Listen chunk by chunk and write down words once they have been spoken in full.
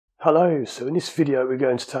Hello, so in this video we're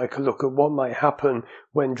going to take a look at what may happen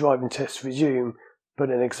when driving tests resume,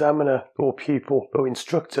 but an examiner or pupil or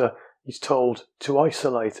instructor is told to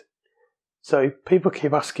isolate. So people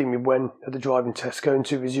keep asking me when are the driving tests going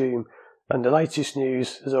to resume, and the latest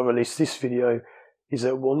news as I release this video is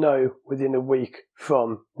that we'll know within a week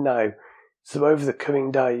from now. So over the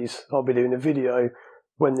coming days I'll be doing a video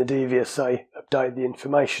when the DVSA update the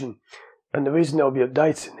information. And the reason I'll be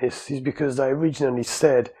updating this is because they originally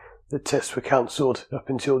said the tests were cancelled up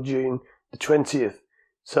until June the 20th.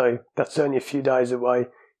 So that's only a few days away,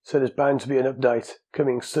 so there's bound to be an update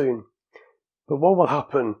coming soon. But what will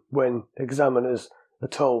happen when examiners are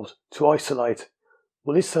told to isolate?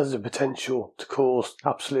 Well, this has the potential to cause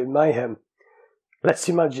absolute mayhem. Let's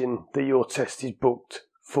imagine that your test is booked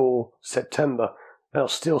for September, and I'll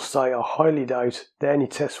still say I highly doubt that any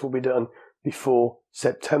tests will be done before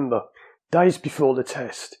September. Days before the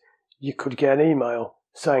test, you could get an email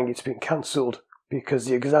saying it's been cancelled because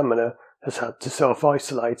the examiner has had to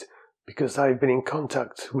self-isolate because they've been in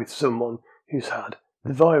contact with someone who's had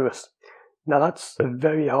the virus. Now that's a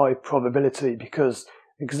very high probability because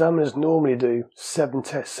examiners normally do 7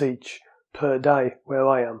 tests each per day where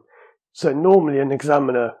I am. So normally an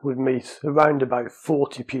examiner would meet around about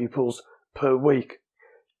 40 pupils per week.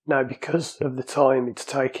 Now because of the time it's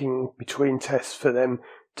taking between tests for them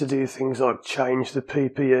to do things like change the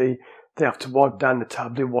PPE, they have to wipe down the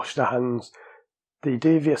tablet, wash their hands. The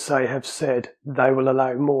DVSA have said they will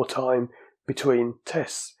allow more time between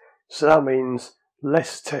tests. So that means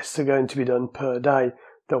less tests are going to be done per day.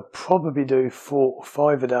 They'll probably do 4 or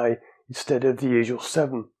 5 a day instead of the usual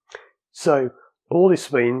 7. So all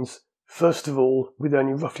this means, first of all, with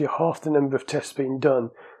only roughly half the number of tests being done,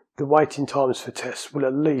 the waiting times for tests will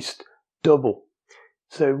at least double.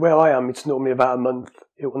 So where I am, it's normally about a month.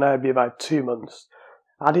 It will now be about 2 months.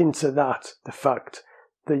 Add into that the fact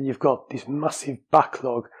that you've got this massive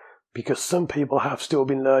backlog because some people have still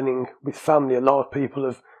been learning with family. A lot of people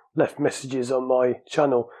have left messages on my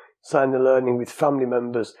channel saying they're learning with family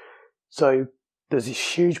members. So there's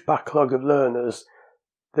this huge backlog of learners.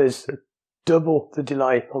 There's double the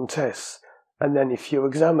delay on tests. And then if your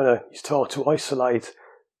examiner is told to isolate,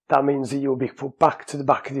 that means that you'll be put back to the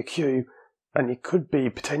back of the queue, and it could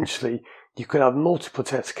be potentially you could have multiple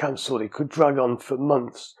tests cancelled. It could drag on for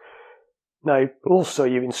months. Now, also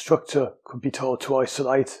your instructor could be told to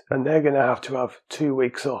isolate and they're going to have 2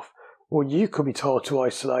 weeks off. Or you could be told to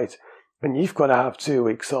isolate and you've got to have 2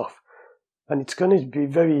 weeks off. And it's going to be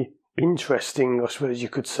very interesting, I suppose you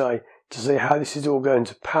could say, to see how this is all going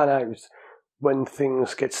to pan out when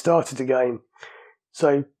things get started again.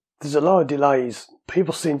 So there's a lot of delays.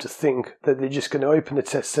 People seem to think that they're just going to open the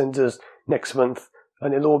test centres next month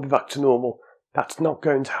and it'll all be back to normal. That's not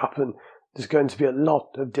going to happen. There's going to be a lot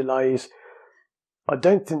of delays. I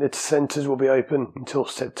don't think the centres will be open until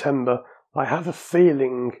September. I have a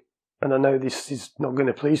feeling, and I know this is not going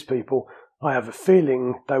to please people, I have a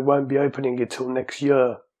feeling they won't be opening until next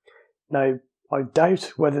year. Now, I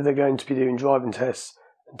doubt whether they're going to be doing driving tests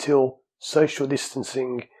until social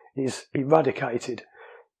distancing is eradicated.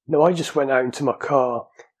 Now, I just went out into my car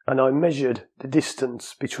and I measured the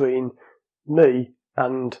distance between me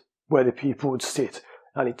and where the people would sit,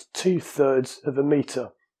 and it's 2/3 of a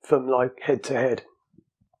metre from like head to head.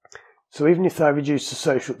 So even if they reduce the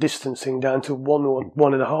social distancing down to 1 or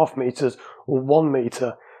 1.5 metres or 1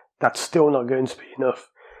 metre, that's still not going to be enough.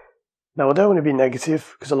 Now I don't want to be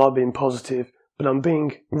negative because I like being positive, but I'm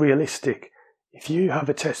being realistic. If you have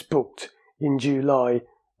a test booked in July,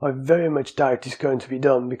 I very much doubt it's going to be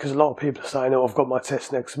done because a lot of people are saying, oh, I've got my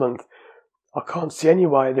test next month. I can't see any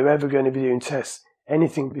way they're ever going to be doing tests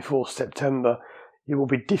anything before September. It will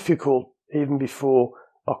be difficult even before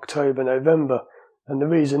October, November. And the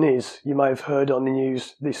reason is, you may have heard on the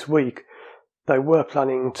news this week, they were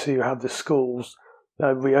planning to have the schools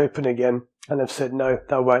reopen again and have said no,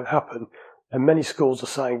 that won't happen. And many schools are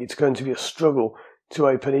saying it's going to be a struggle to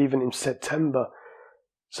open even in September.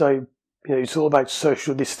 So, it's all about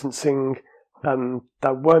social distancing.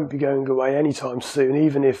 That won't be going away anytime soon,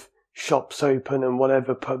 even if shops open and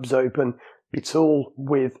whatever pubs open. It's all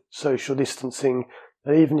with social distancing.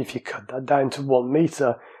 And even if you cut that down to 1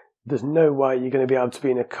 metre, there's no way you're going to be able to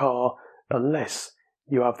be in a car unless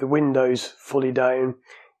you have the windows fully down.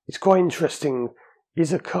 It's quite interesting.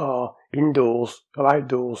 Is a car indoors or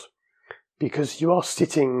outdoors? Because you are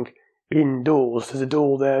sitting indoors. There's a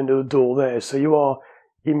door there and a door there. So you are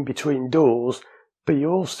in between doors, but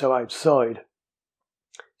you're also outside.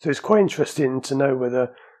 So it's quite interesting to know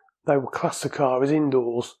whether they will class a car as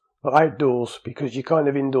indoors or outdoors, because you're kind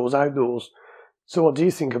of indoors, outdoors. So what do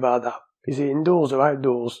you think about that? Is it indoors or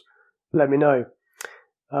outdoors? Let me know.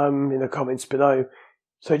 in the comments below.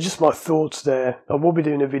 So just my thoughts there. I will be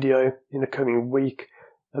doing a video in the coming week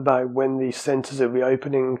about when these centres are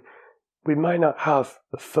reopening. We may not have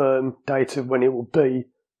a firm date of when it will be,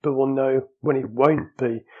 but we'll know when it won't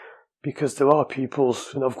be, because there are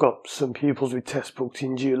pupils, and I've got some pupils with tests booked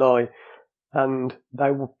in July, and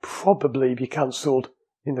they will probably be cancelled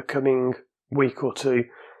in the coming week or two,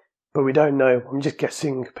 but we don't know. I'm just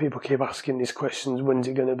guessing. People keep asking these questions, when's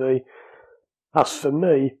it going to be? As for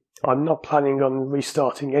me, I'm not planning on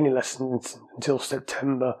restarting any lessons until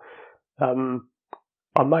September.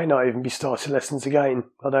 I may not even be starting lessons again,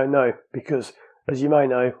 I don't know, because as you may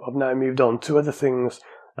know, I've now moved on to other things,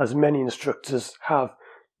 as many instructors have.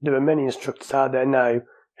 There are many instructors out there now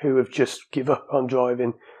who have just given up on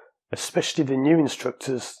driving, especially the new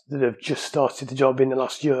instructors that have just started the job in the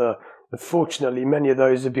last year. Unfortunately, many of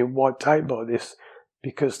those have been wiped out by this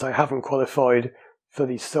because they haven't qualified for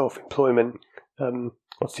the self-employment,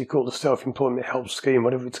 the self-employment help scheme,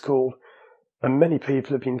 whatever it's called. And many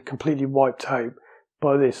people have been completely wiped out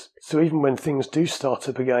by this. So even when things do start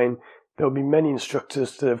up again, there will be many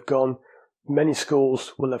instructors that have gone. Many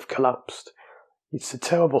schools will have collapsed. It's a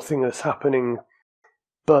terrible thing that's happening,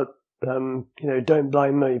 but don't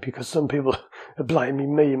blame me, because some people are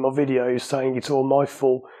blaming me in my videos, saying it's all my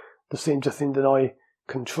fault. They seem to think that I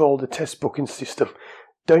control the test booking system.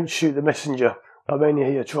 Don't shoot the messenger. I'm only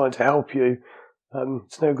here trying to help you.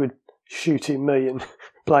 It's no good shooting me and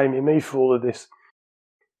blaming me for all of this.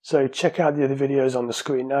 So check out the other videos on the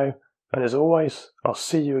screen now, and as always, I'll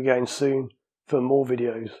see you again soon for more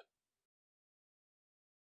videos.